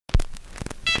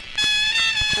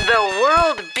The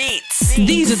world beats.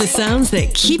 These are the sounds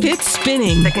that keep it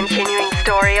spinning. The continuing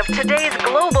story of today's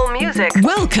global music.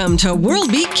 Welcome to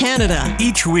World Beat Canada.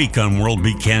 Each week on World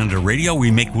Beat Canada Radio, we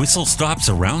make whistle stops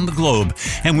around the globe,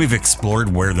 and we've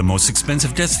explored where the most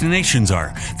expensive destinations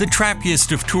are, the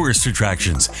trappiest of tourist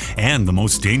attractions, and the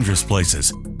most dangerous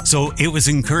places. So it was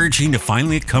encouraging to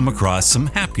finally come across some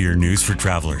happier news for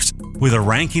travelers, with a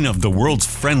ranking of the world's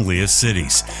friendliest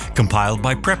cities, compiled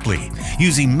by Preply,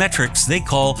 using metrics they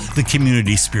call the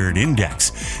Community Spirit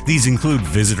Index. These include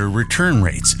visitor return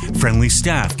rates, friendly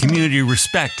staff, community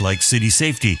respect like city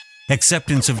safety,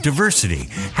 acceptance of diversity,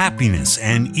 happiness,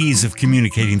 and ease of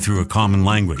communicating through a common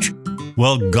language.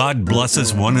 Well, God bless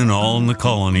us one and all in the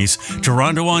colonies.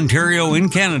 Toronto, Ontario in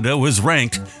Canada was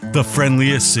ranked the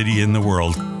friendliest city in the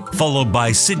world, followed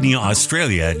by Sydney,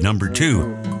 Australia at number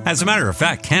 2. As a matter of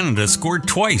fact, Canada scored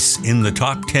twice in the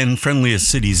top 10 friendliest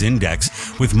cities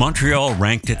index, with Montreal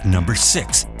ranked at number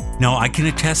 6. Now, I can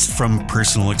attest from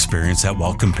personal experience that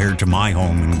while compared to my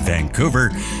home in Vancouver,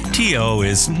 TO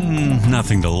is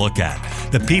nothing to look at.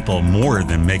 The people more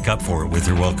than make up for it with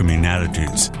their welcoming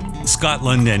attitudes.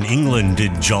 Scotland and England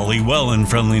did jolly well in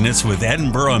friendliness, with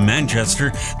Edinburgh and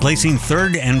Manchester placing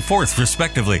 3rd and 4th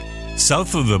respectively.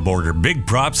 South of the border, big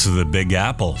props to the Big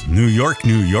Apple. New York,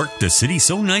 the city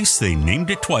so nice they named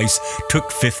it twice, took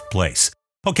 5th place.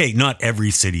 Okay, not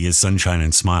every city is sunshine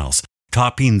and smiles.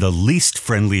 Topping the least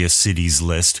friendliest cities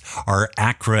list are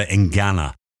Accra in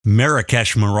Ghana,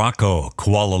 Marrakesh, Morocco,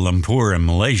 Kuala Lumpur in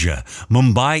Malaysia,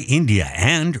 Mumbai, India,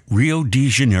 and Rio de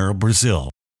Janeiro, Brazil.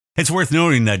 It's worth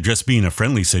noting that just being a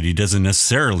friendly city doesn't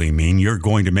necessarily mean you're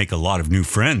going to make a lot of new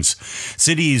friends.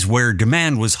 Cities where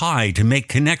demand was high to make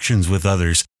connections with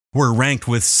others were ranked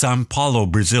with São Paulo,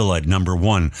 Brazil at number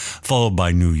 1, followed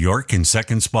by New York in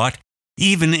 2nd spot.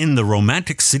 Even in the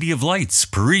romantic City of Lights,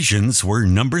 Parisians were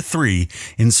number 3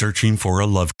 in searching for a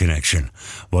love connection.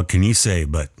 What can you say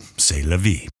but c'est la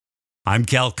vie? I'm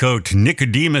Cal Cote.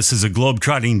 Nickodemus is a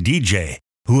globetrotting DJ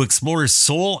who explores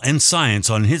soul and science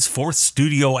on his 4th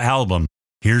studio album,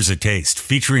 Here's a Taste,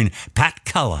 featuring Pat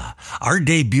Kalla, our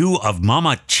debut of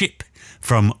Mama Tchipp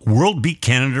from World Beat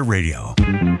Canada Radio.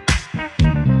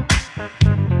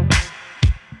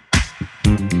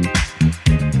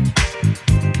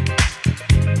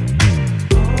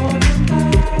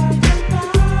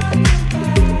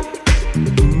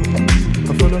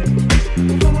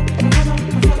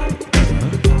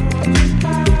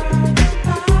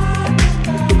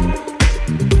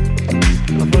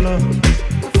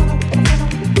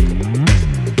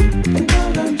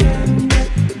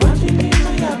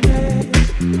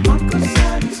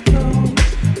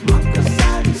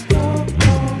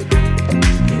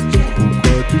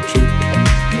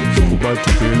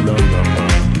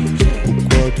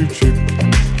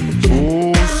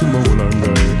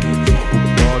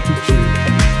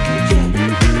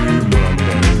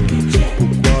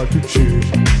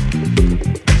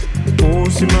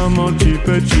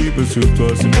 Sur toi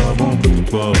c'est pas bon pour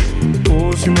toi.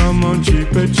 Oh si maman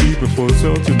Tchipp, faut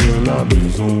sortir de la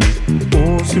maison.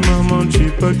 Oh si maman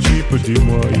Tchipp,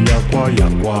 dis-moi y'a quoi,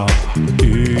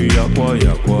 et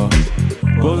y'a quoi.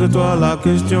 Pose-toi la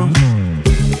question.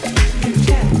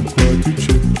 Pourquoi tu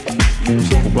Tchipp?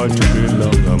 Pourquoi tu fais la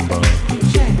gamba?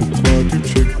 Pourquoi tu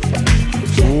Tchipp?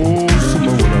 Oh si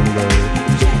maman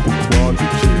pourquoi tu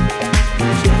Tchipp?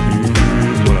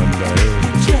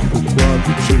 Pourquoi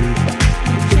tu Tchipp?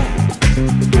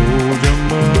 Oh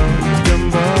jamba,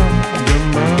 jamba,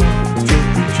 jamba,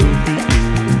 choppy, choppy,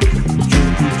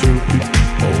 choppy, choppy,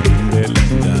 oh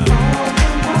Melinda.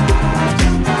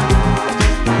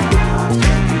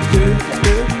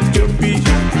 Choppy,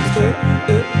 choppy,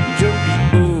 choppy,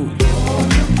 oh.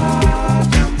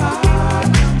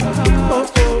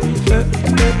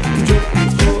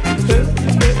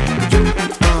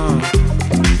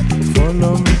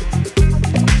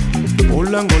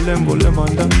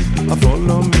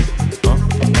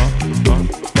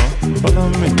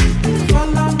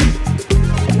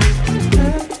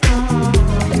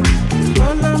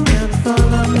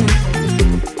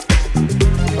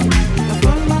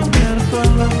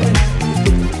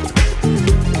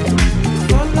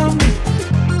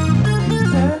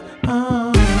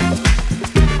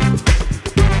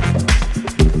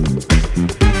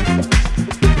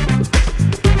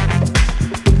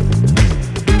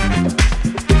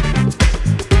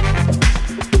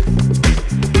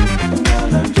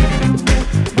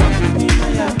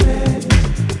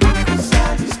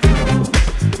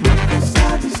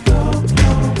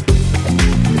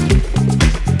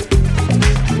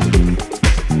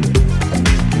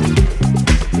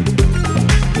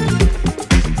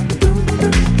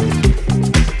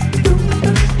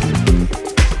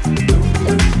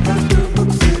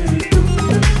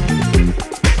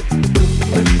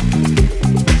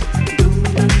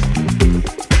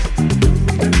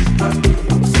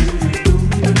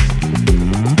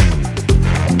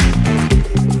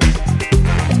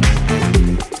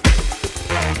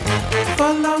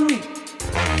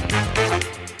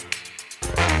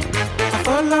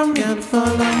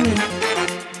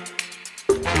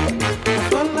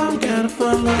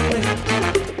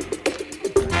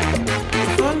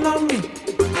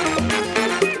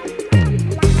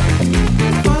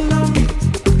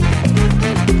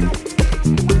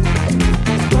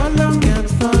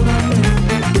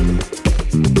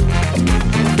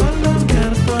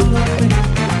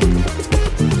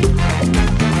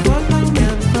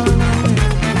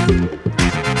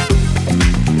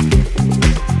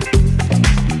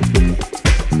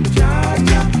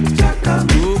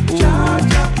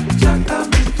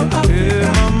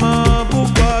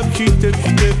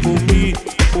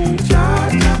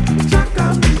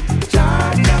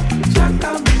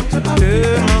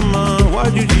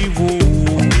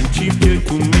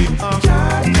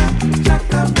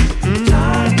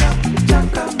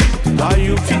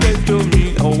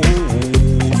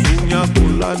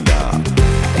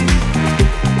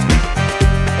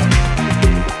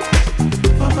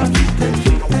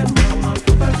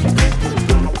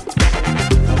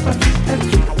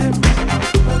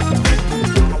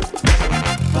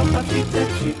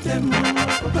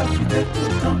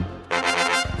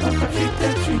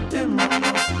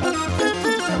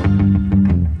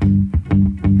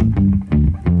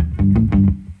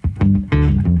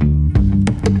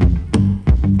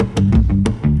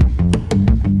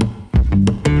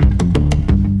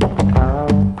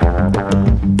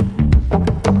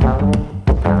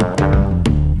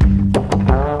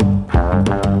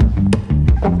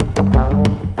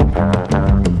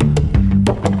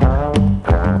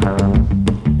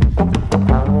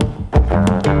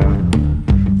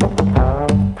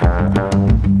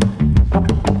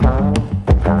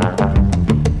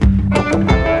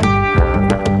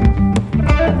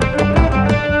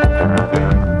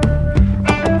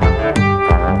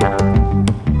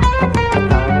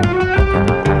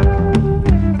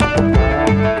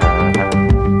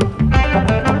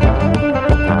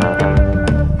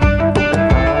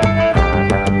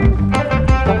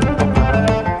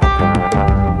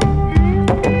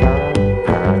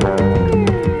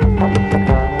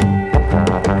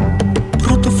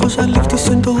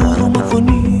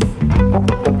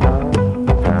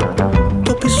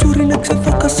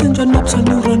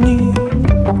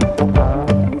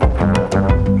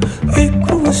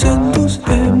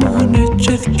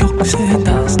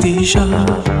 φορέζα.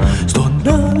 Στον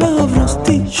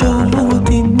Alavrostishiotis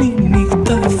η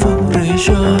νύχτα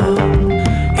φορέζα.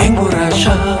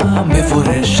 Εγκοράζα με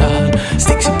φορέζα,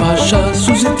 στη ξυπάζα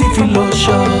σου ζητή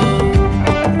φιλόσα.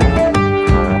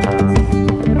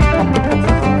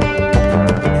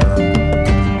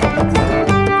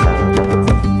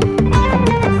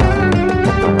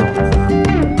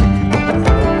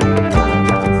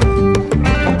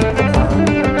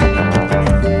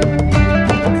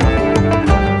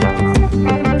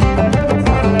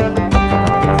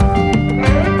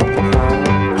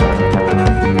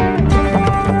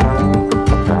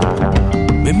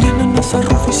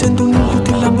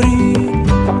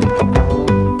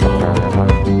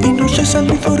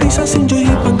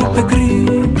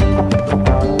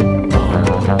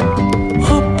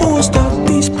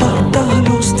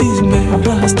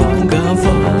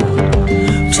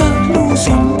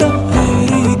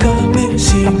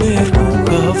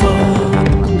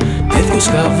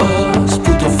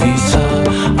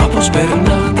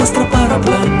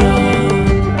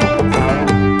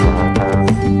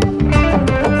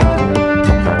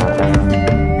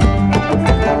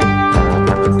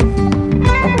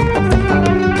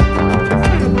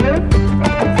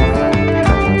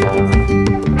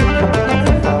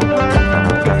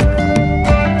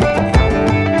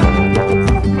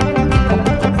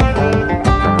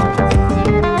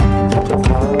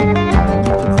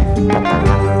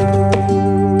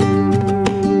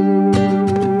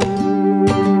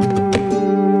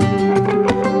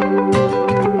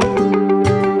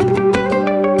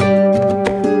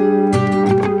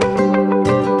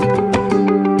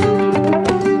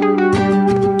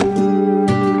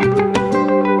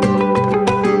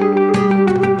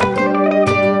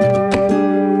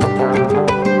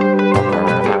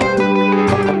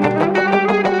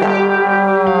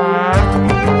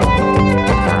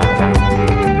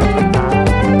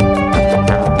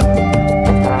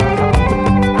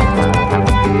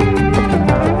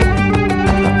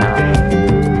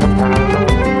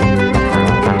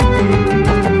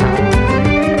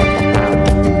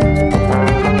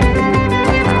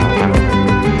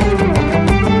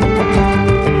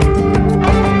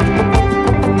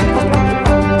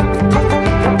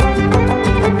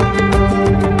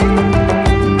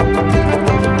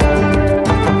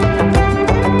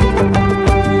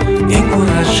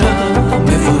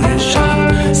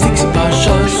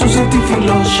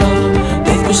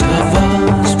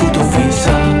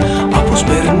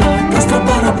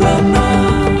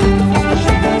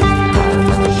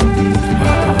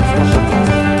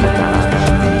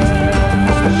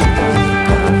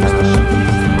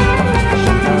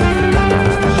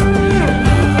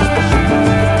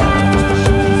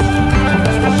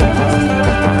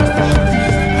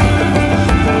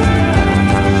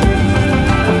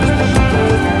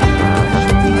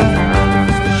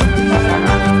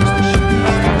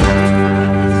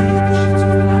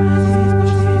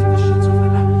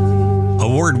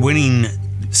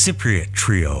 Cypriot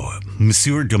trio,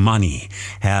 Monsieur Doumani,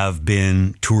 have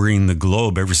been touring the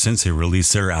globe ever since they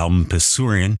released their album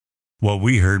Pesurian. What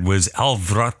we heard was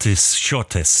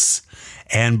Alavrostishiotis.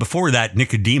 And before that,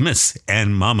 Nickodemus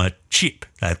and Mama Tchipp.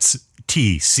 That's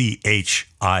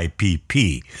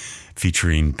Tchipp,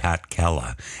 featuring Pat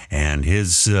Kalla, and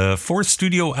his fourth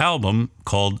studio album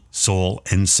called Soul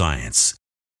and Science.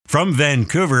 From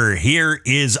Vancouver, here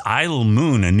is Idle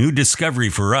Moon, a new discovery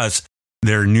for us.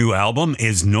 Their new album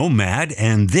is Nomad,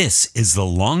 and this is the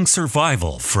Long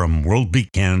Survival from World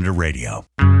Beat Canada Radio.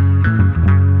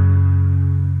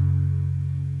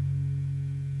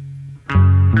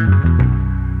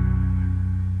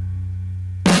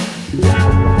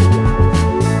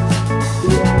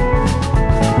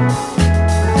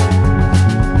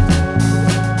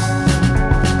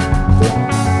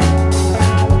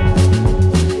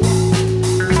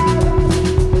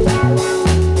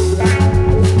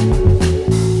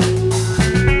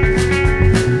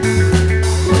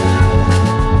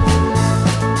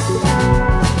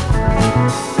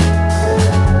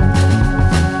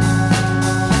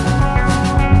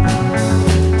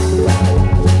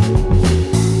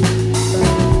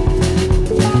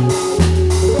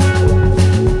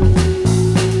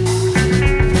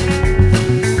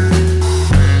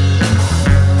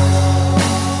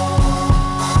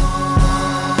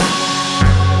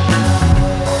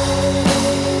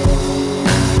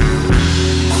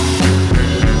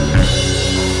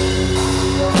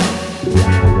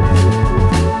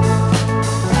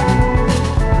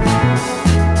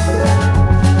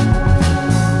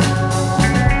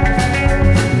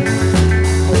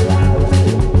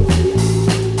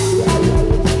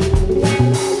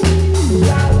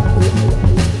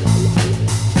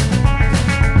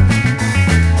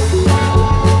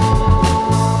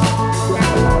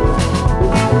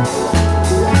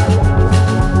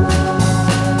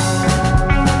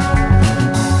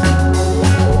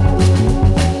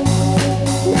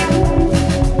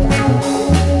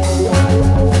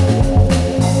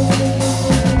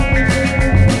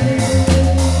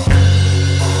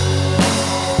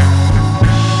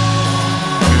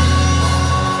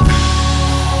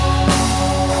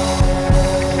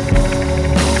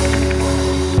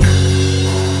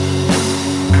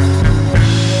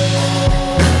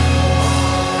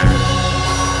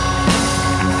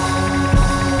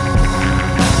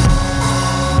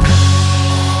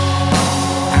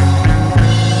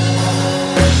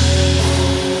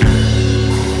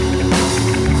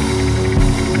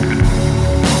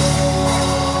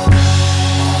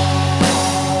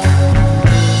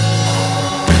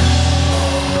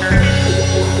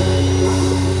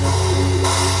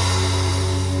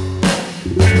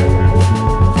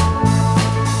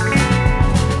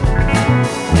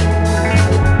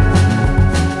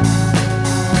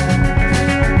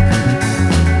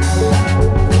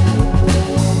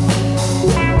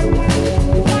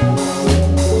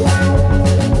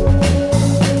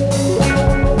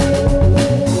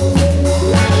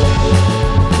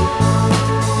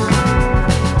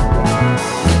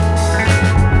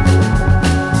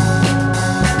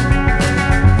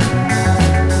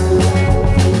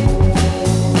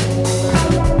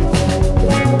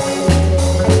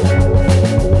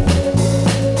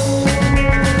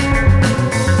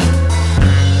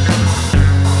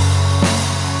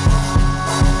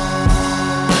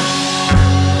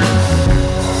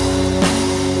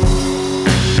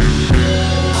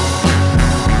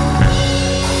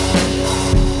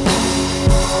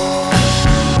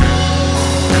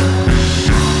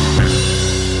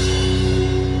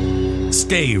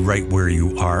 Stay right where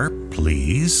you are,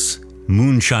 please.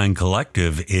 Moonshine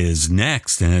Collective is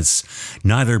next, and it's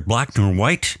neither black nor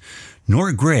white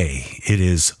nor gray. It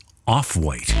is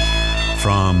off-white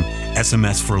from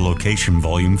SMS for Location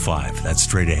Volume 5. That's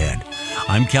straight ahead.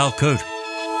 I'm Cal Cote.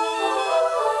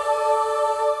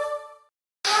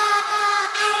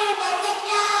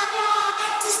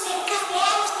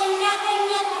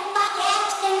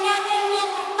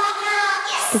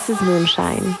 This is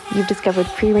Moonshine. You've discovered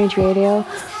free-range radio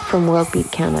from World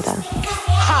Beat Canada.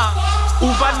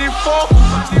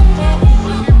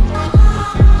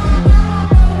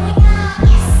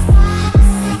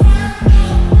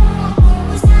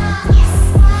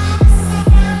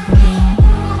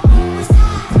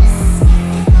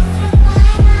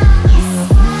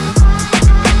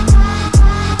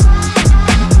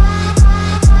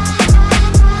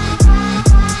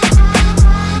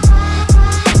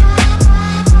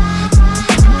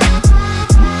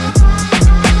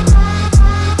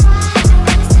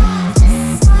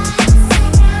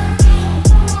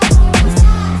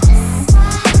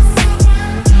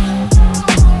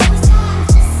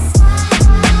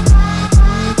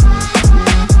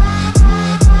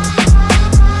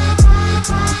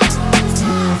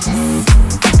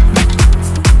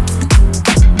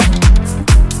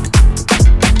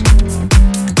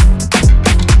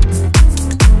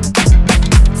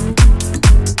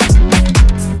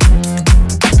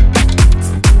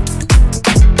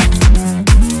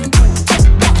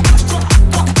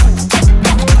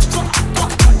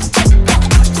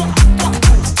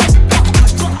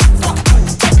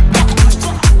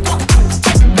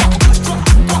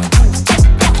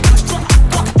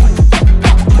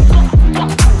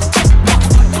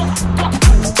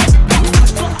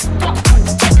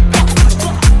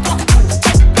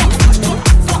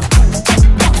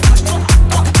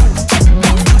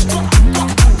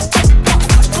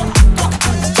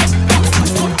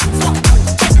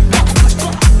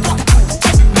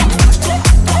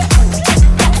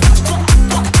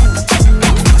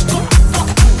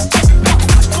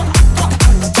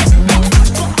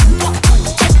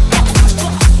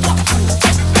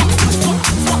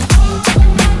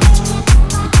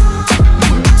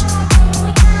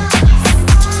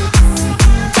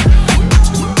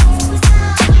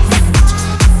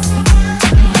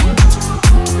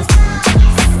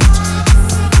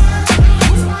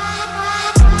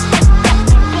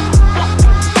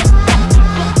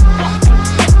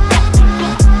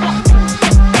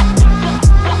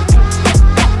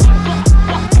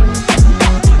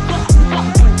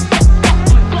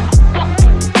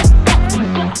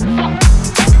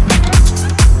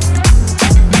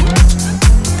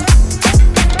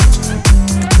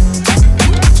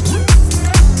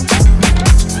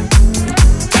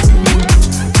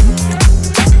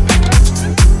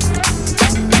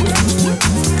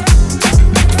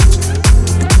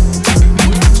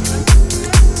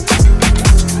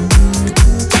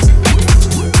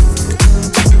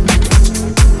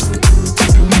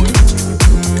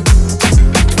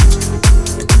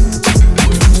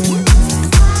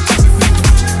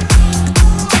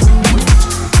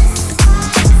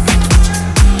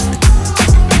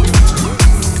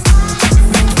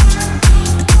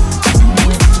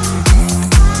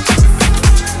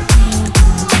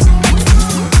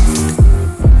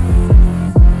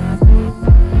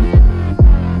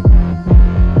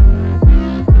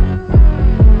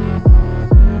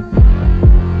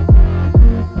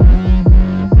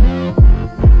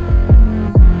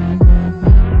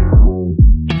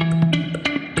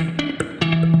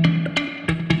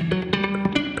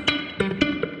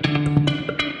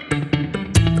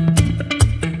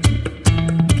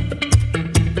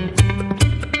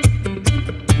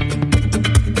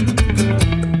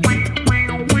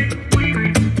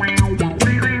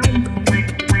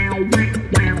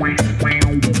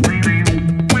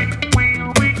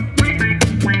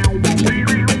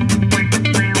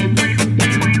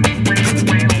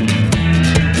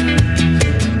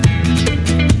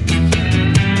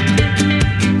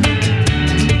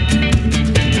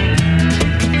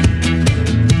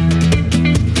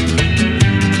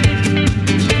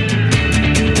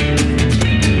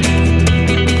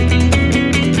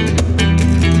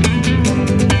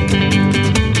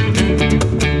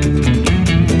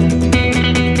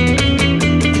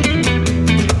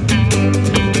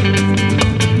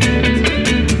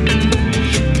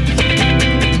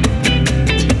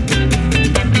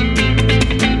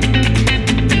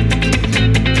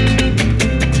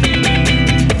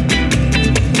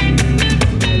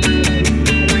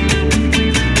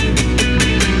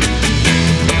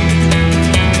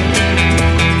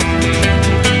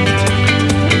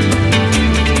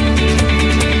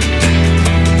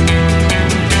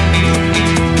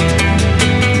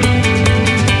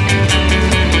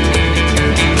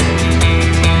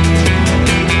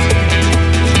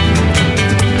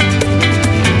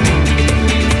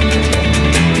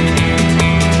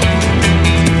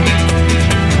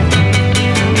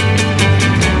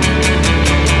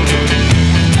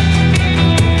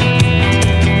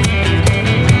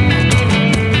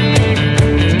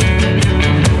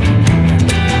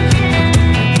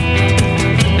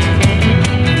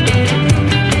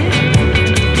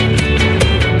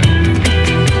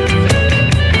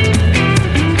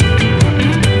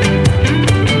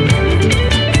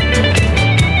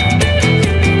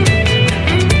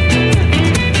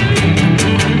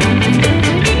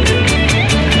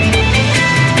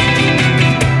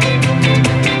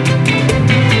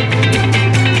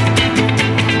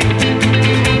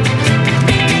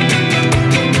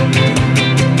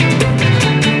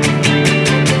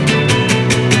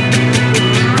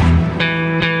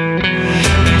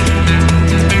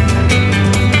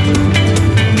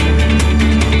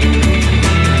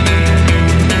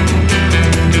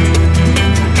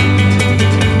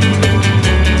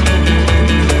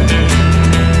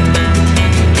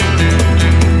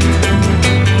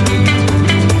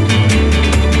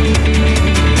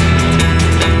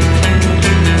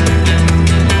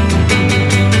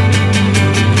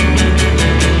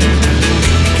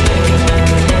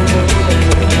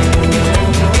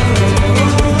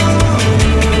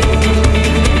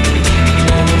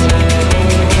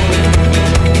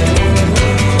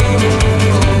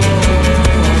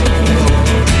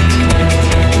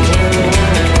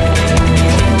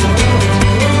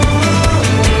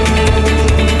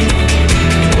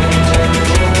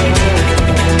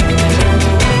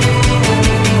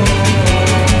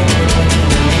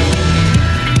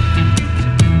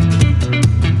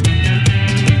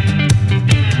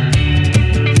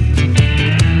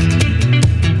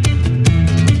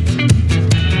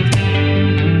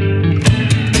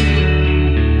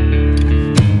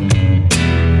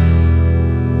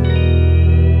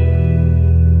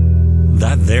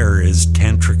 there is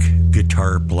tantric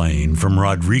guitar playing from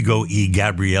Rodrigo y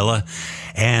Gabriela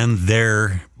and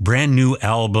their brand new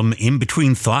album, In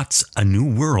Between Thoughts, A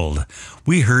New World.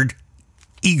 We heard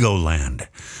Egoland,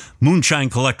 Moonshine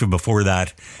Collective before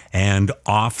that, and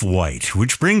Off-White,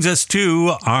 which brings us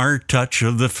to our touch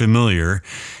of the familiar.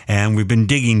 And we've been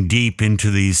digging deep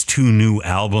into these two new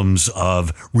albums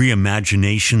of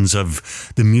reimaginations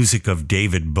of the music of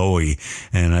David Bowie.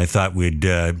 And I thought we'd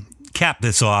cap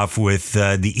this off with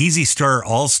the Star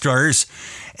Allstars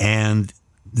and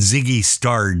Ziggy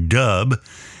Stardust.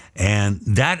 And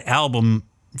that album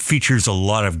features a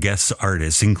lot of guest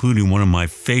artists, including one of my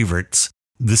favorites,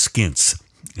 the Skints.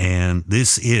 And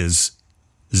this is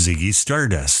Ziggy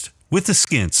Stardust with the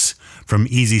Skints from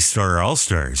Star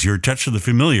Allstars, your touch of the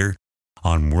familiar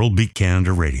on World Beat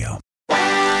Canada Radio.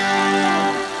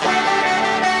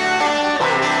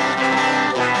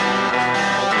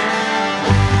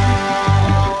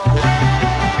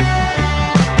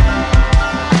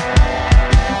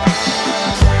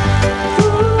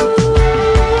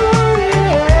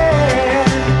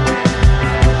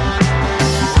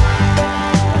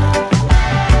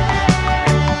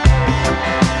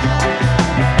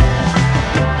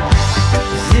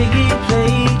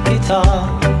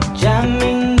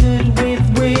 Jamming good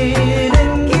with weed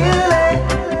and gillet,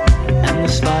 and the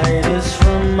spiders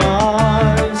from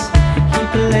Mars. He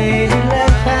played in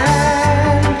left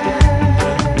hand,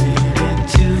 but needed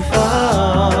too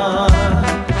far.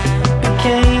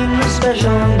 Became a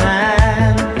special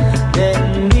man,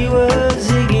 then we were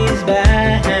Ziggy's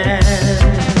band.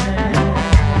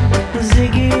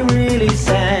 Ziggy really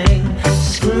sang,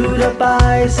 screwed up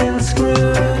eyes and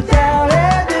screwed down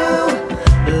hairdo,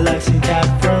 like some cat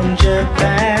from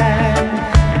Japan.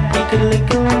 He could lick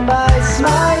them by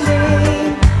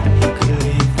smiling, he could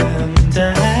leave them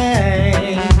to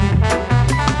hang.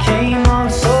 Came on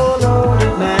so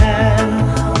loaded, man,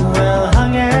 well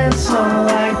hung and snow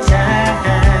like tan.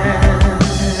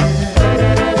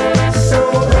 So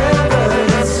there were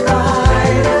the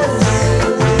spiders,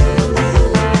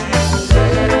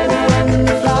 when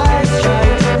the flies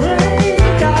tried to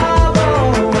break our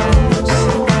bones.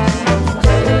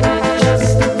 Just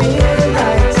to feel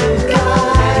like to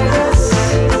guide us.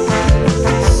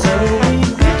 So we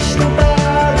bitched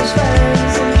about his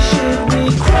fans, and should we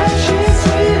crush his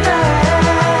sweet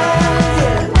hands?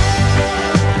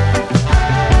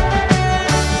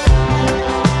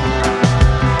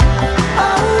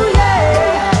 Oh yeah.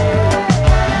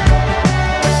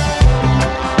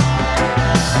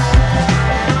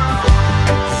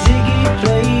 Ziggy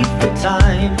played for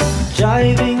time,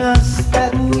 jiving us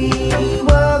that we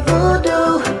were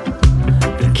voodoo.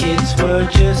 The kids were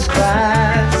just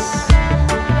crass,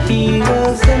 he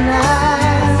was the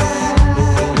ass,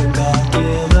 with a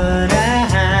God-given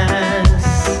ass.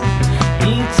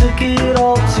 He took it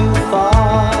all too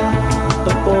far,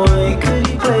 but boy could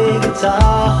he play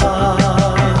guitar.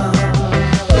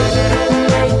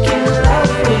 Making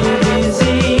love with his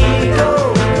ego,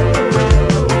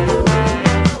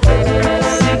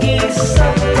 Ziggy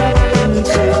sucked up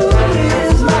into his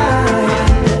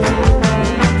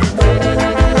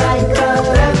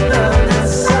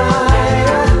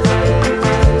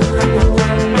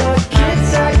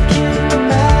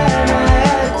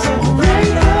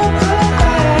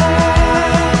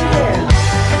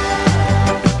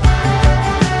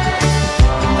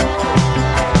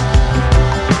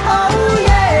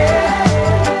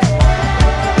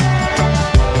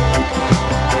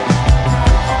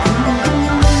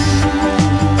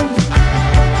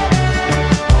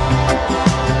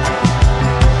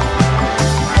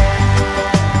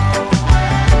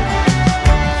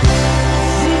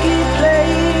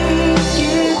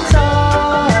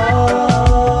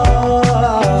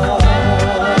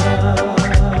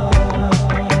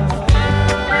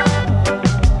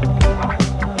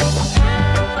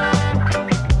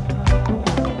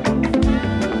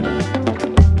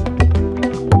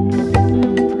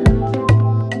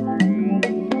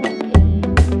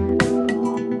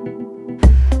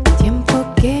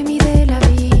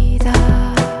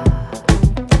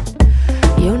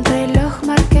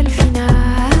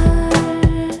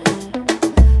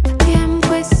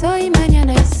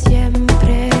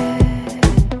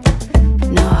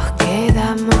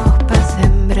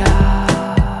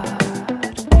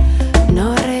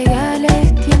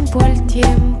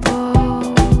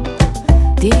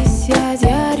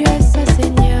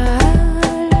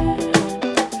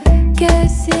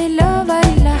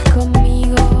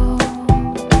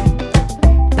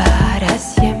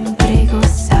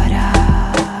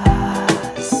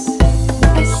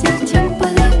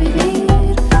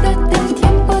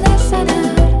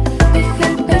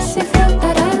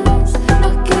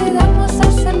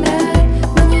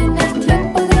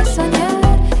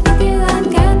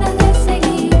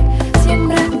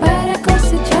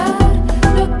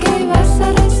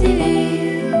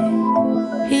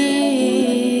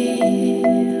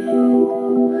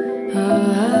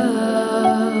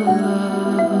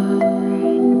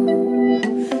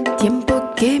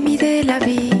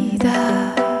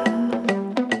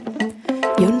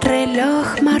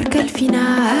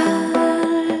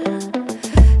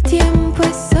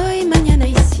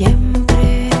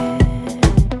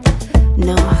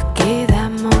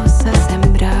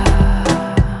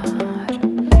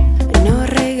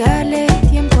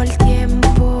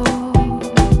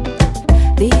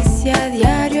a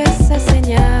diario esa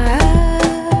señal,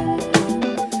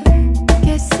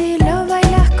 que si lo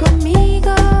bailas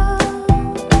conmigo,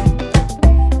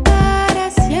 para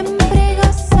siempre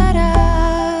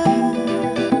gozarás.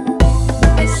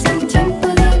 Es el tiempo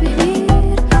de vivir,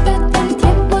 date el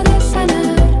tiempo de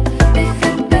sanar, deja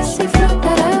el peso y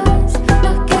flotarás,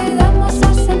 nos quedamos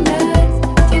a sembrar,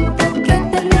 tiempo que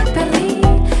tal vez perdí,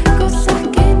 cosas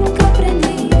que nunca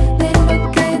aprendí, de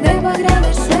lo que debo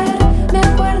agradecer, me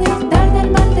acuerdo y tarde al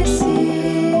maldecir.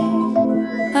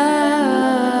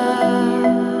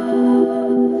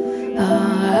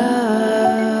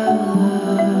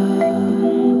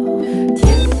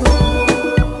 Tiempo,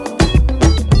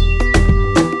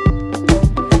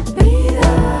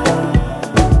 vida,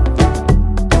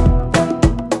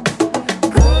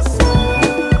 goza,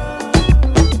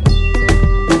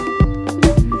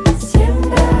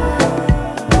 siembra.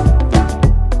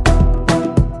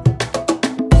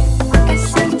 Es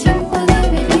el tiempo de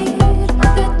vivir,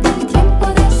 date el tiempo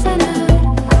de sanar,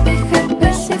 deja el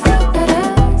peso y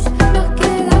flotarás, nos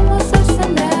quedamos a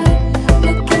sembrar,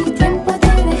 lo que el tiempo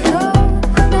te dejó,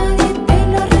 nadie te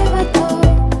lo arrebató,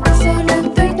 solo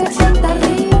tu acción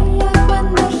tardía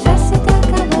cuando ya se te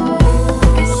acabó.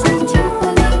 Es el tiempo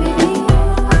de vivir,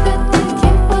 date el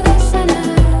tiempo de sanar,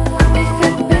 deja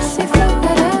el peso y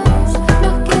flotarás, nos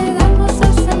quedamos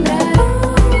a sembrar, nos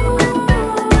quedamos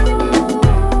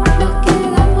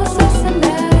a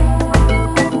sembrar,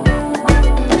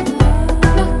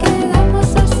 nos quedamos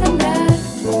a sembrar.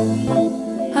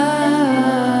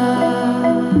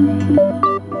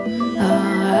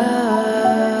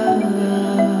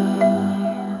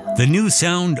 The new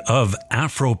sound of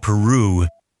Afro-Peru,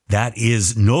 that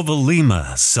is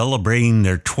Novalima, celebrating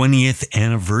their 20th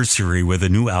anniversary with a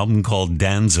new album called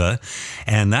Danza,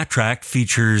 and that track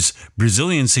features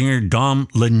Brazilian singer Dom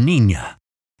La Nina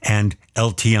and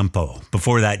El Tiempo.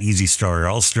 Before that, Star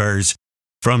Allstars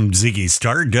from Ziggy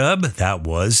Stardust, that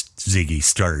was Ziggy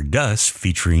Stardust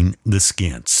featuring the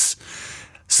Skints.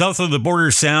 South of the border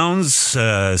sounds,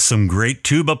 some great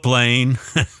tuba playing.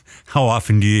 How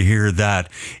often do you hear that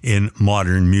in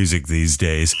modern music these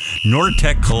days?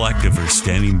 Nortec Collective are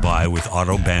standing by with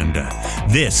Autobanda.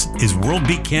 This is World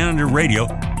Beat Canada Radio.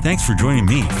 Thanks for joining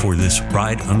me for this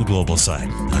ride on the global side.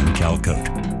 I'm Cal Cote.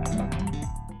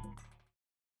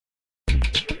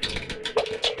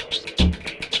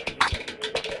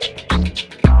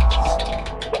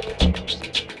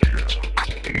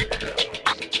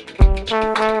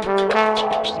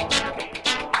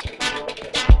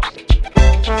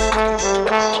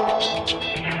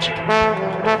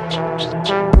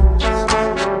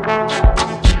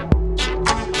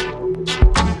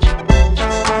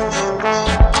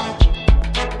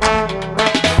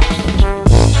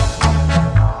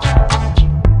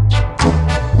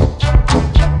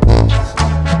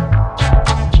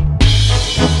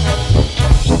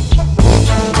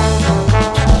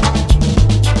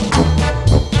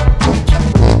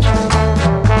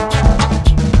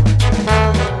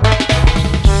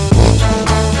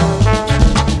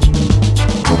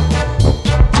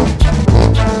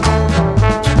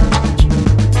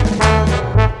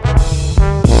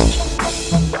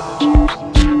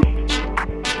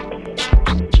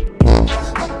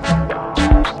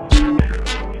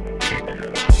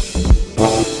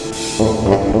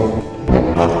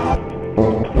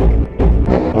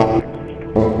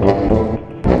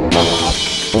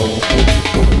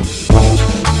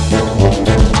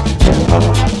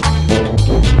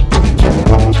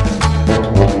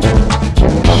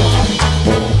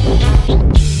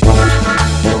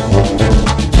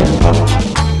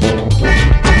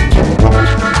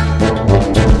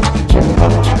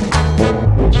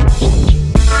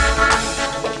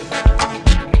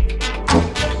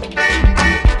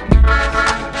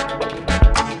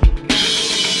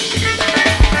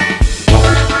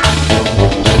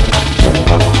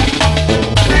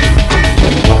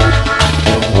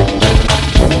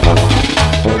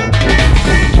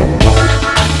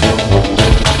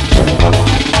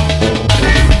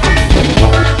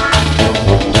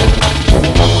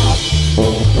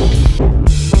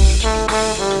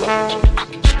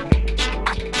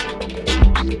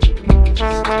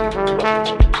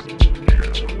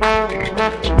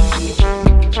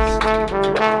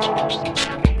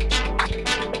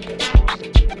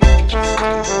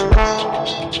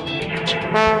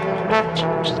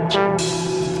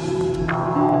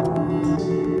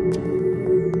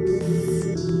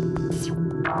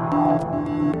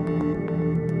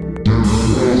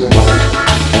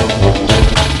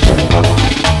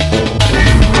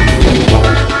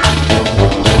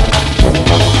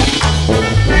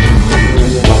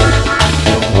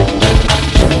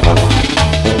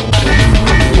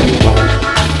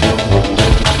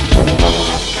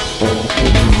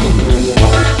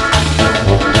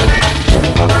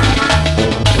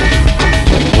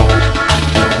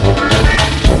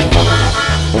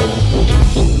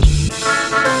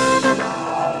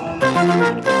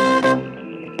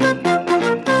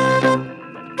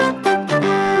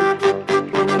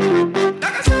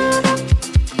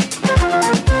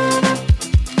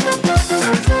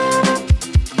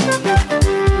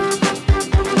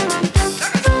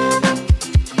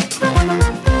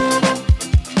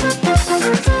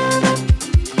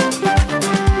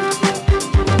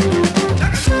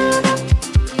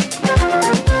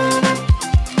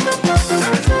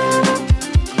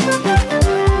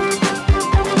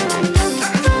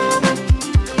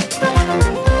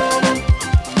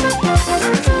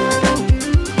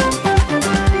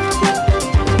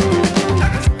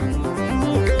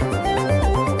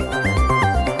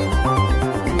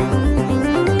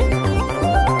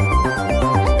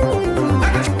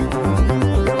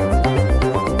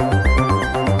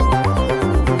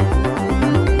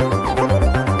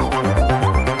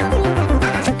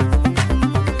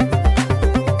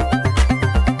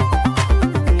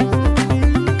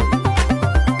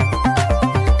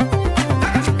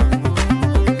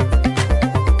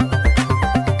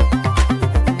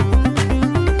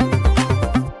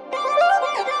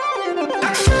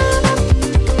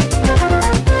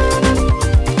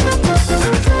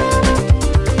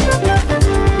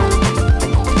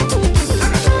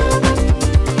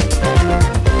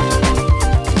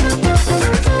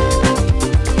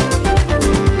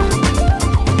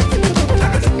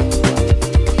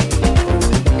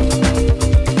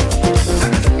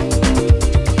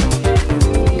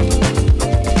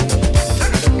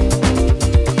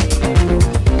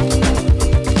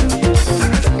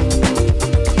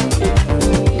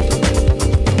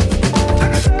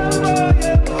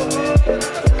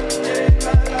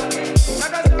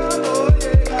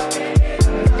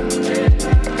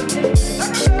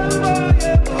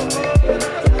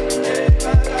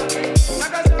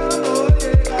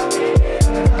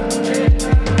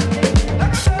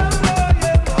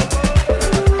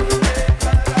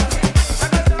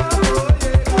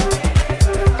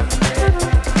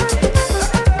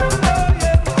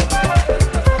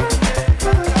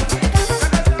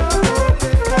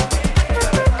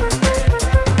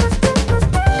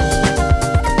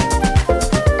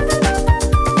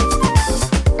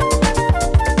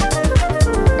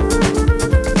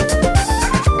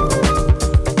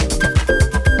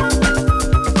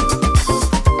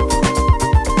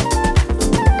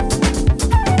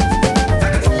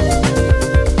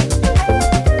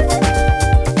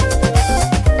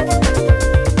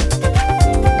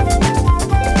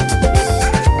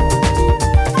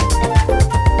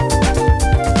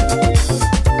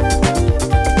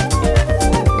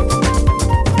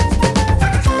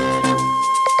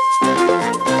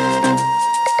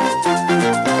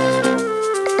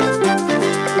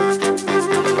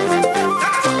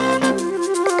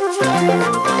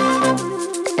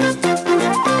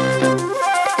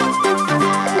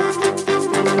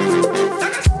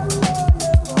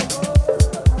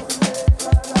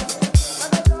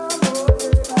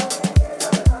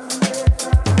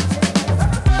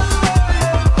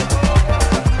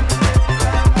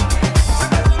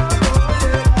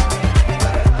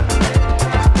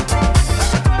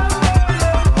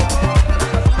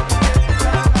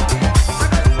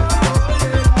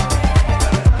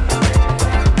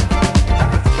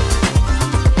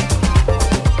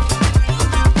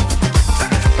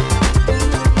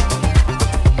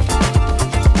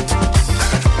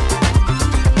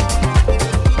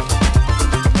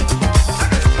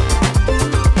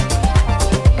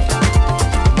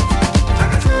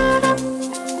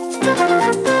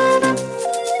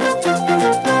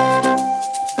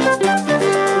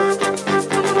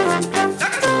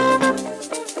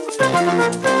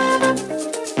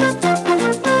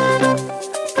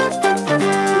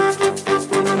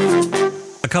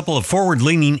 couple of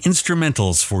forward-leaning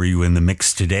instrumentals for you in the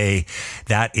mix today.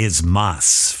 That is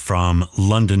Mas from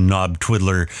London knob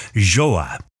twiddler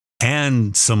Joa,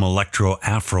 and some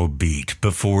electro-afro beat.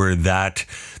 Before that,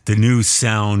 the new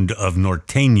sound of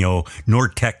Norteño,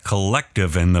 Nortec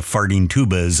Collective, and the farting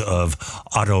tubas of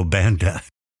Autobanda.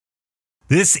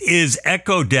 This is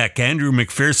Eccodek, Andrew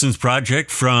McPherson's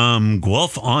project from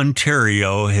Guelph,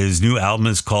 Ontario. His new album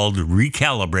is called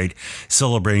Recalibrate,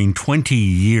 celebrating 20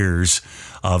 years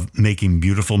of making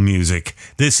beautiful music.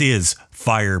 This is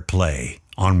Fireplay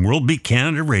on World Beat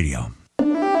Canada Radio.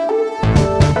 Don't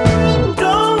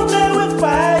play with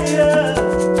fire.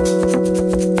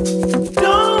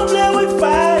 Don't play with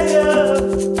fire.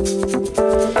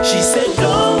 She said,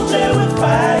 don't play with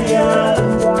fire.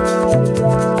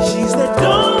 She said,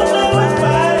 don't play with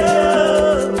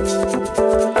fire.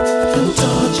 Don't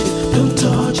touch it, don't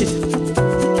touch it.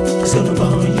 It's gonna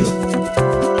burn you.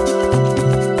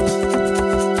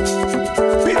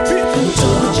 Don't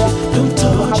touch it, don't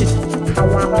touch it.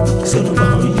 It's gonna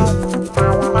burn you.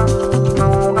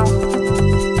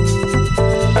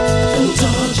 Don't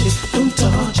touch it, don't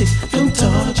touch it, don't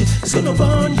touch it. It's gonna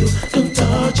burn you. Don't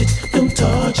touch it, don't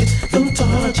touch it, don't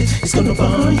touch it. It's gonna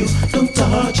burn you. Don't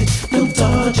touch it, don't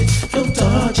touch it, don't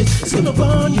touch it. It's gonna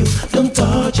burn you. Don't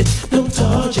touch it, don't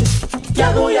touch it.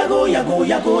 Yago, yago, yago,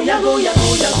 yago, yago,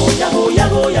 yago, yago, yago,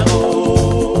 yago, yago.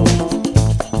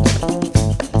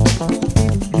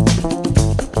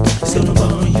 It's gonna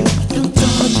burn you. Don't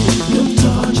touch it, don't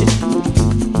touch it.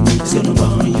 It's gonna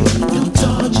burn you. Don't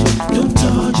touch it, don't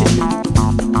touch it.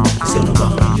 It's gonna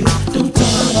burn you. Don't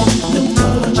touch it, don't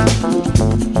touch it.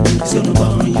 It's gonna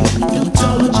burn you. Don't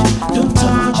touch it, don't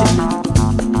touch it.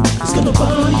 It's gonna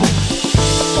burn you.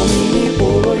 Omini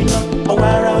poro ina,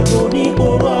 awara ojo ni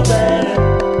poro abẹ́rẹ́.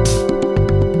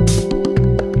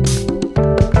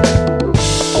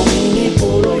 Omini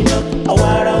poro ina,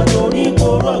 awara ojo ni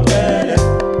poro abẹ́rẹ́.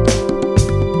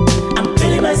 I'm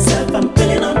feeling myself, I'm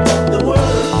feeling on top of the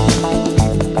world.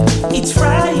 It's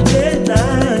Friday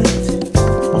night,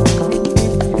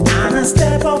 and I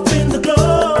step up in the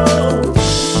club.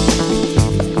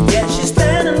 Yeah, she's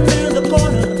standing in the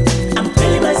corner. I'm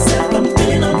feeling myself, I'm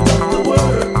feeling on top of the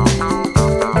world.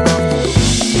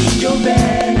 Beat your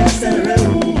bed, that's a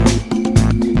room.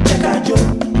 Check out your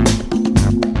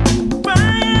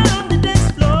fire on the dance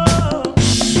floor.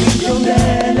 Beat your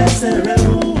bed, that's a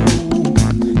room.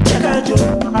 Check out your.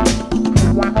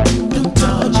 Don't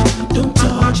touch it, don't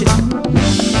touch it.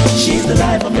 She's the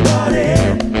life of the party.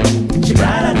 She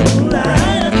bright like the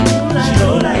moonlight. She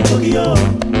low like Tokyo.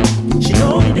 She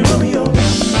know me the Romeo.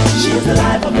 She's the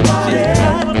life of the party.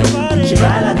 She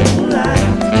bright like the moonlight.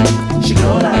 She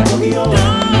glow like Tokyo.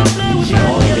 She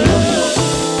know me the Romeo.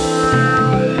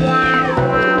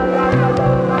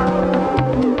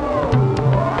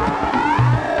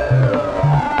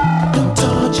 Don't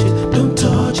touch it, don't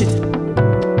touch it.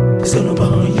 It's gonna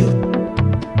burn you.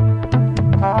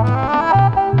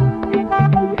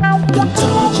 Don't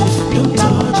touch it, don't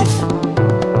touch it.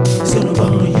 It's gonna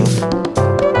burn you.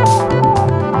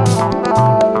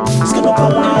 It's gonna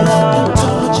burn you. Don't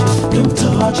touch it, don't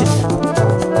touch it.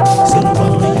 It's gonna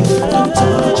burn you. Don't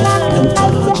touch it, don't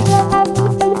touch it.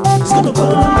 It's gonna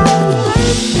burn you.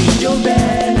 Beat your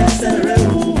bed, that's a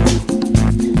room.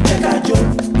 Check out your.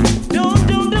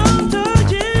 Don't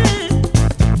touch it.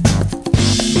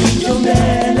 Beat your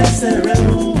bed, that's a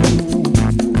room.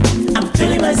 I'm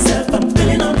feeling myself, I'm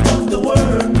feeling on top of the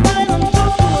world.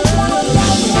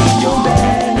 Beat your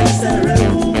bed, that's a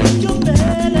room.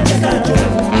 Check out your.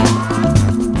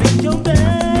 Beat your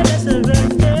bed, that's a room.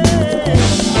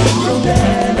 Beat your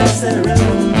bed, that's a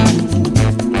room.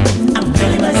 I'm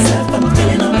feeling myself, I'm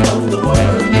feeling on top of the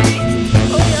world.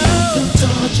 Oh yeah. Don't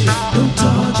touch it, don't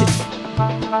touch it.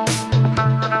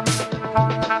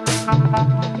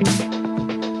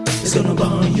 It's gonna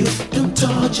burn you. Don't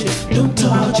touch it, don't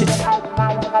touch it.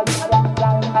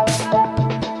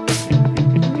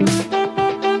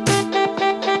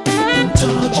 Don't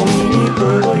touch it. Omini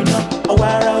poro ina,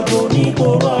 awara ojo ni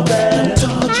poro abẹ́rẹ́. Don't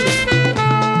touch it.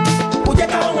 Kò jẹ́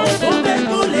káwọn tó fẹ́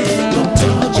kó lè. Don't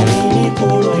touch it. Omini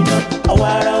poro ina,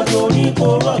 awara ojo ni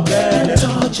poro abẹ́rẹ́. Don't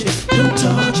touch it, don't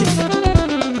touch it.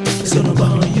 It's gonna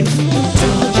burn you. Don't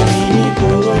touch it. Omini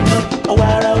poro ina,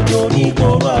 awara ojo ni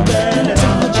poro abẹ́rẹ́. Don't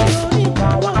touch it.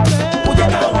 Kò jẹ́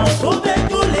káwọn tó fẹ́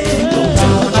kó lè. Don't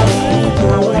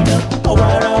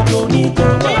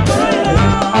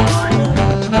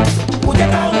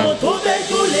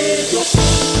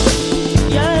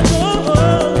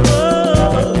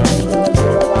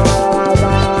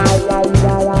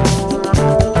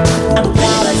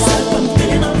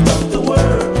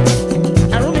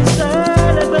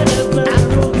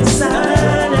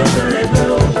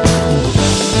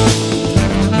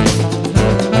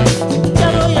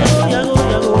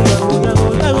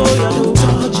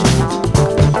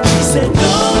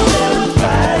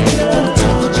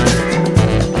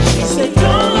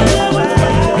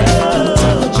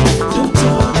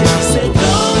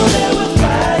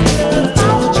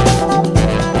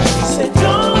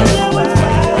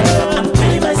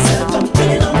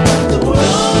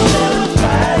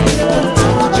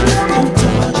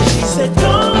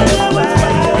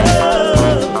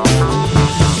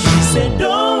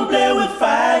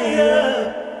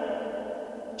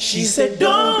said,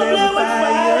 don't play with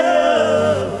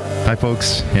fire. Hi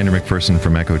folks, Andrew McPherson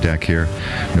from Eccodek here.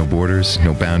 No borders,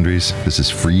 no boundaries. This is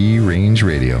Free Range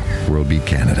Radio, World Beat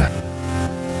Canada.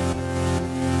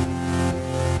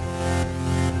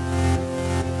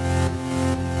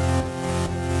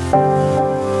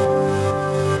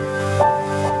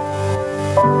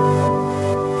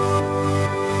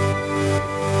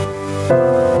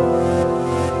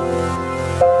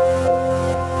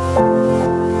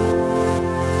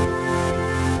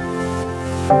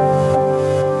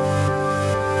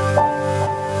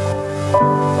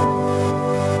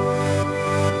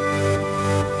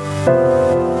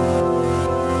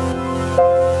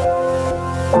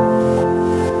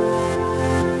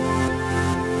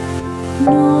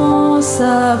 No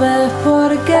sabes por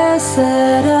qué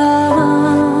será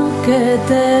que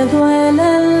te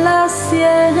duelen las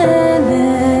sienes.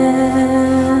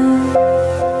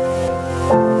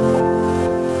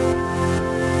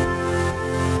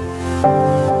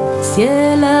 Si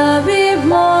el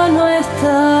abismo no es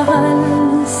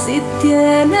tal, si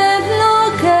tienes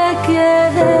lo que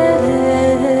quieres.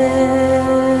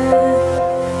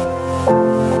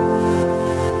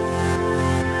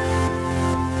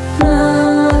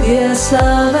 Nadie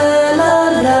sabe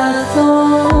la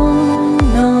razón,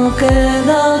 no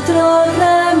queda otro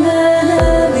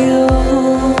remedio.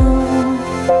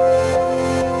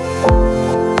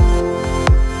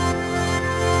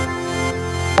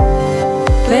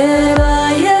 Pero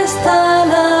ahí está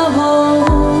la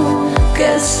voz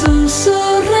que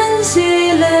susurra en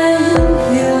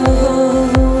silencio.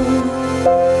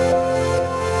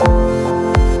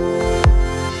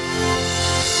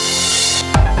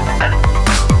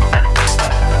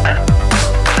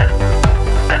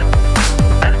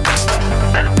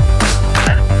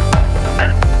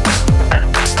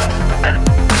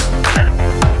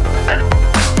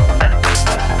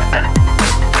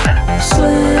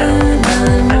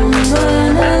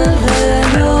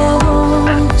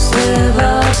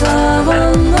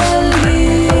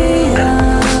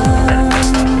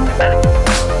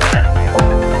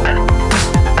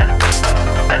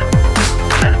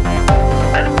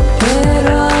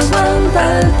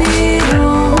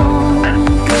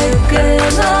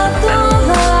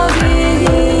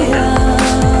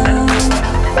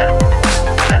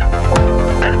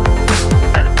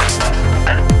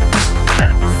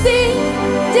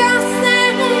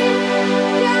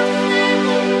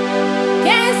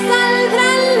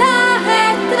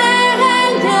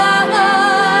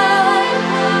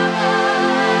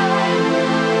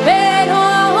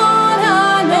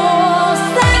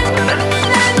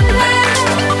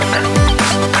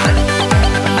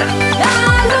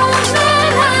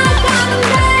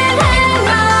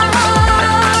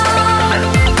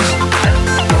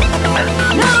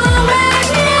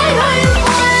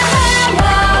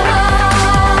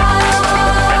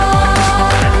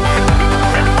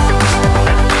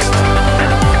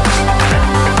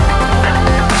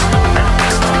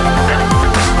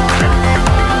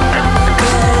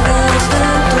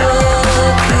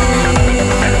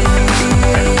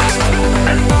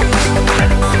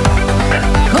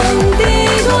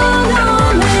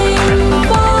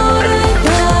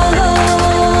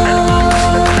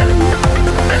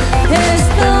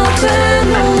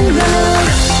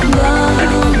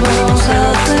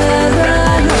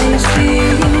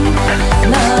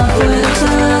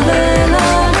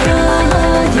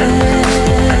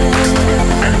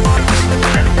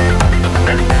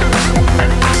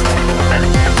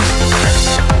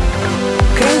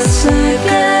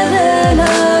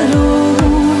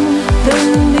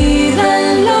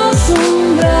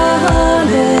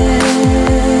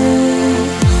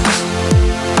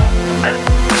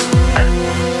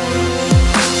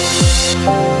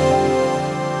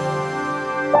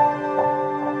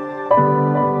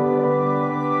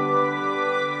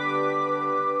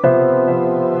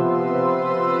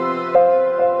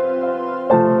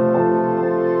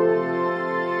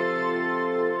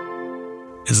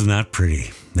 Isn't that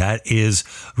pretty? That is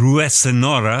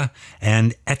Ruisenora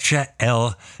and Echa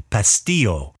El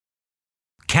Pestillo,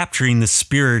 capturing the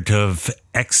spirit of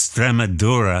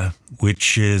Extremadura,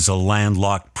 which is a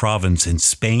landlocked province in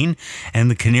Spain, and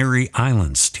the Canary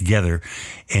Islands together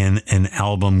in an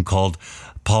album called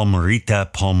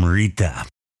Palmerita Palmerita.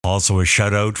 Also a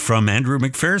shout out from Andrew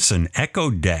McPherson,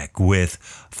 Eccodek with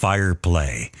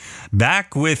Fireplay.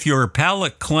 Back with your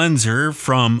palate cleanser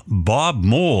from Bob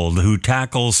Mould, who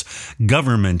tackles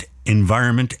government,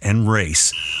 environment, and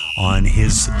race on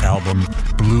his album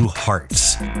Blue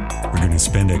Hearts. We're going to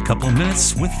spend a couple of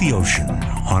minutes with the ocean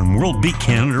on World Beat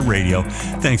Canada Radio.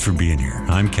 Thanks for being here.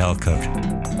 I'm Cal Cote.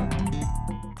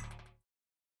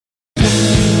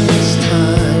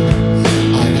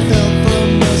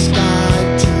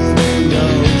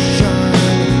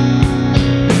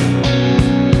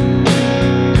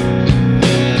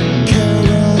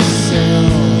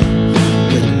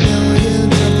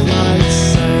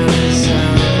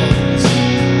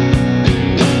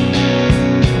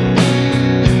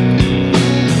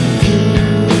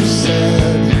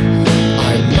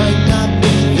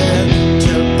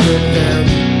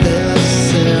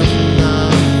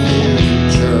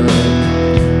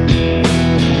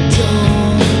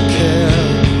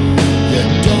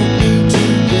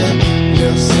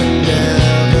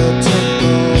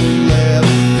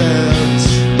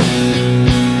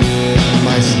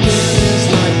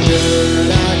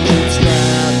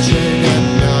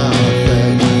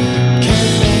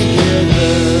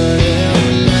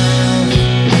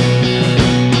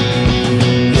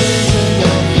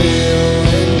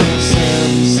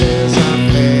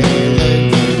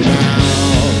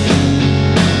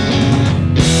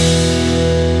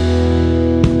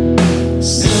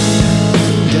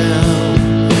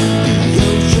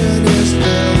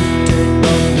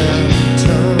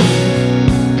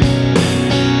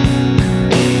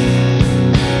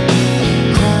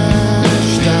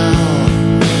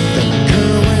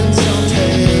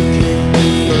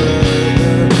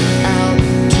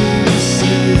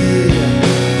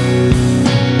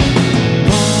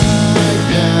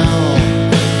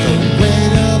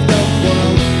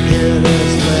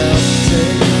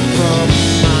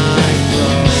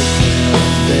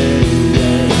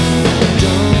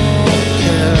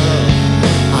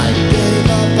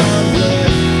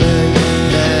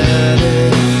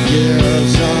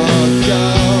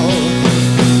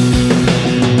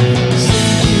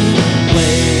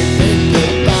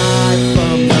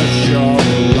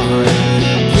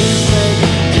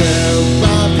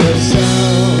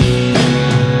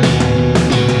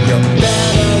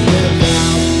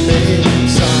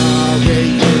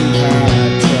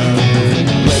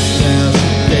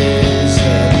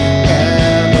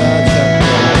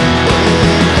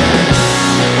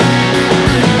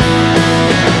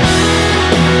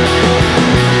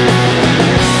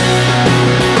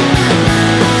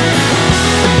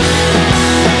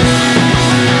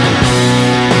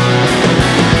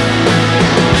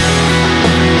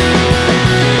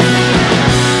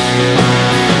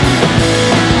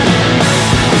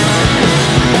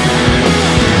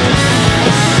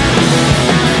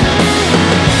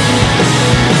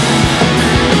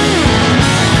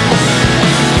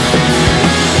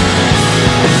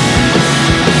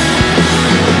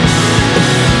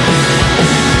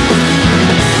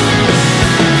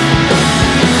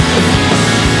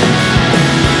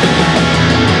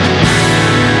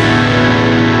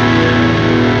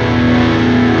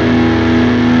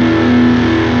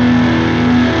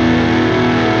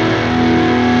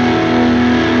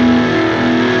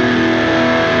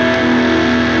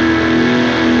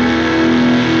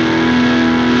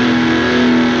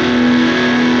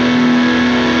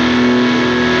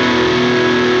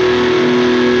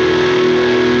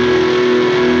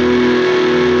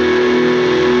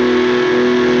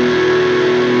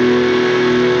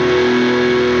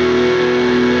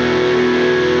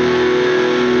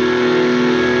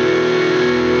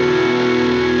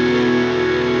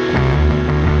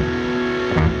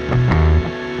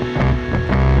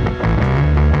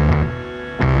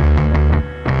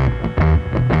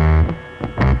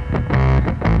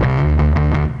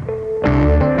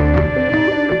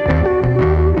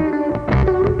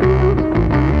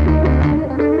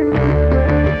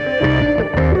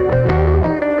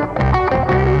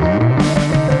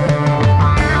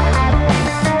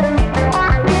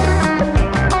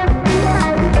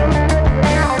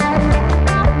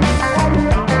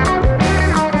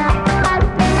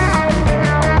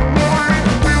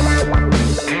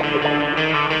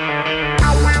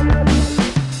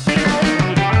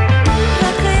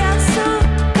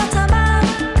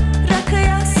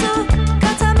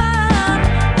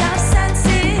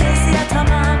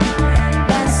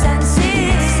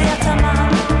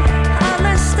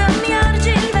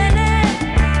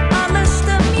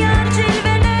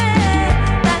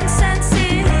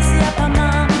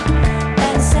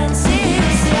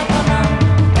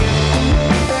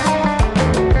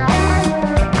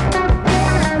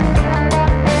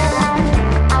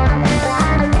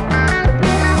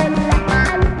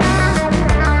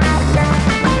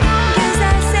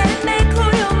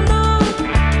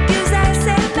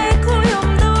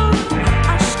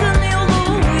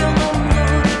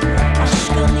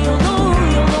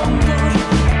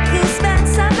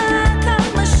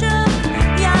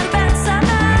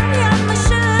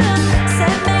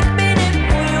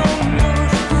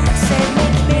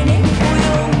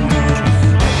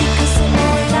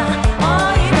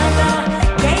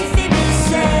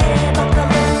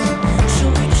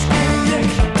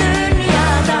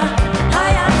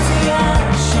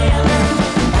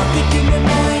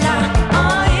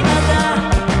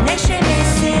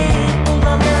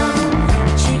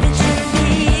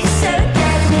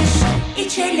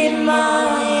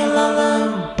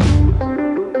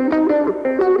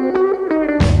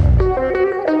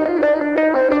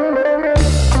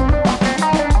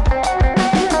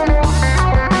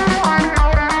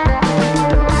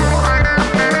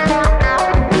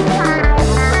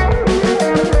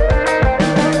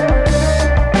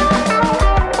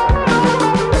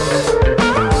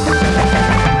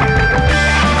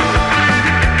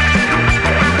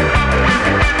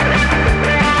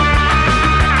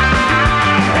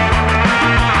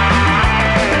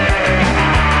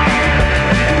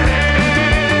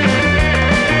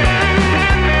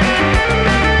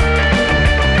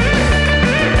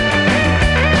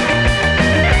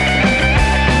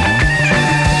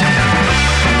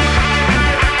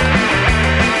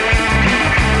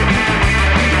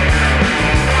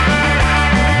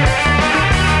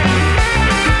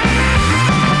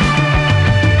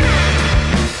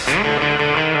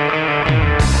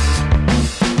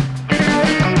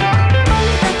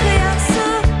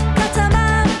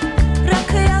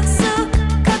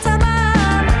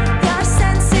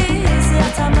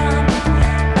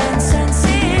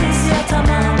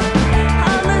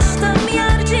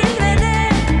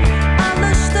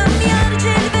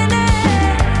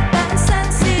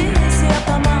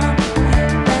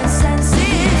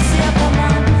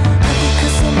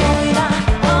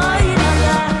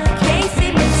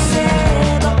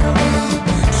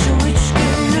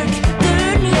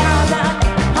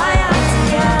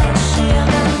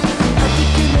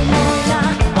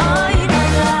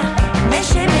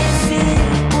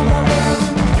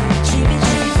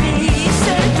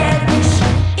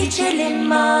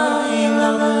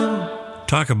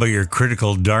 Talk about your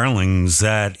critical darlings.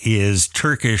 That is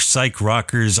Turkish psych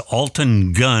rockers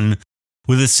Altin Gun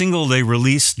with a single they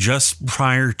released just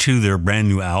prior to their brand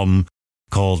new album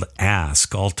called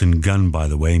Ask. Altin Gun, by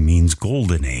the way, means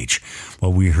golden age.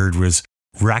 What we heard was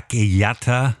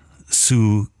Rakiyta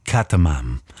Su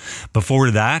Katamam. Before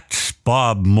that,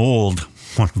 Bob Mould,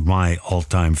 one of my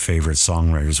all-time favorite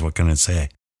songwriters, what can I say?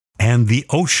 And The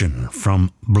Ocean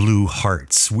from Blue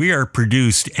Hearts. We are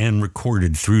produced and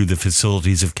recorded through the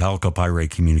facilities of Calico Pirate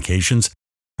Communications.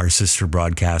 Our sister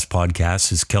broadcast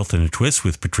podcast is Celt in a Twist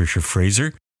with Patricia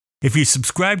Fraser. If you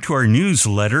subscribe to our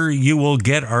newsletter, you will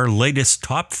get our latest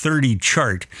Top 30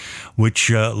 chart,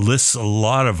 which lists a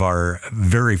lot of our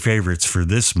very favorites for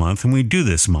this month, and we do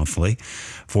this monthly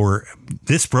for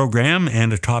this program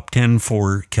and a top 10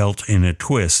 for Celt in a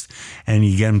Twist, and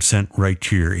you get them sent right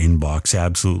to your inbox,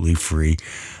 absolutely free.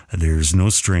 There's no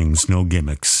strings, no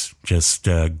gimmicks, just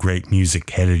great music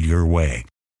headed your way.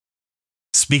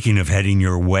 Speaking of heading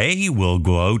your way, we'll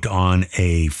go out on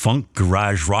a funk,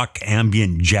 garage, rock,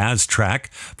 ambient jazz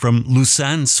track from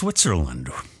Lausanne, Switzerland,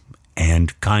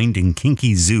 and Kind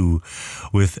Kinky Zoo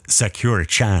with Sakura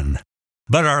Chan.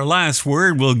 But our last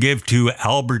word we'll give to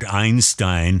Albert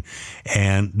Einstein,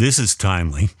 and this is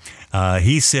timely.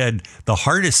 He said, "The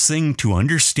hardest thing to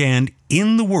understand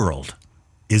in the world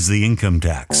is the income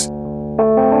tax."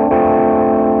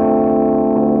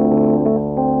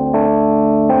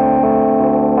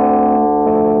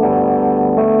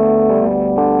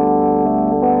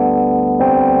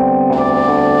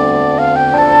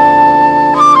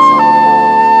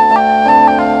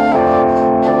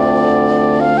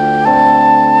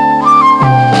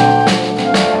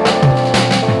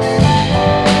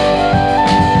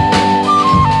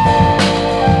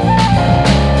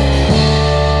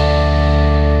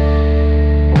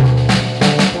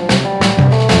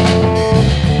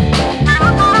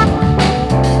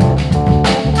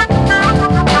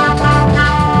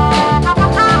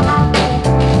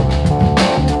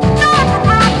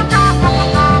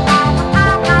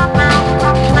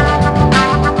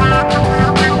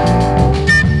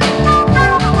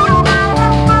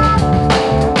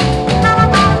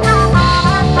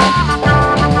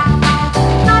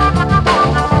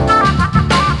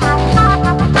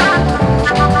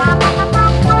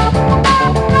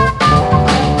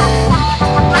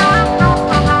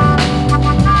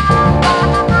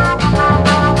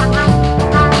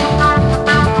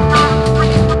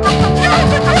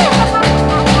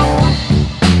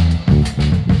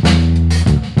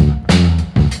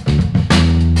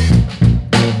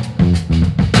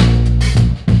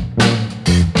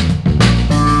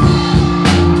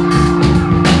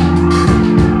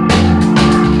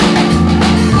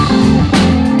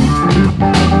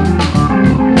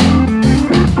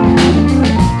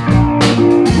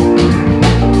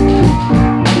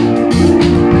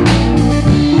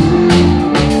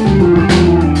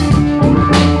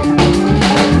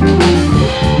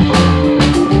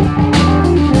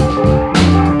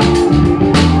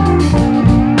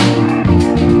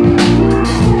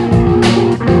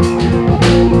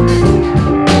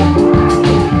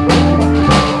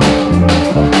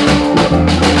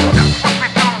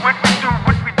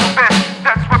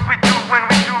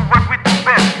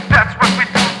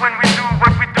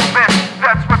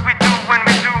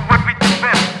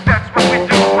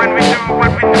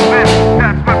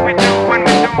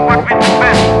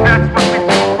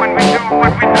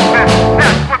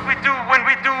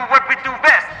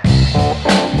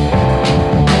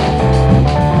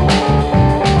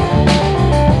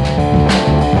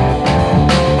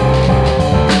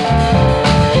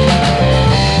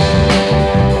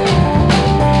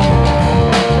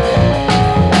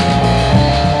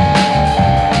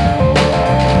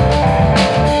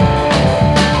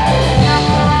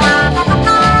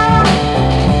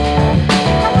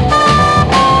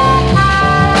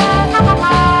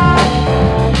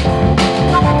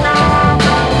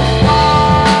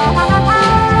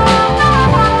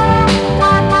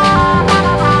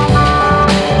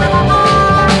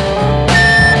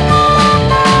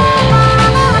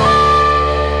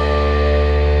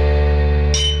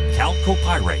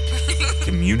 Copyright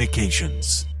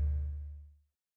Communications.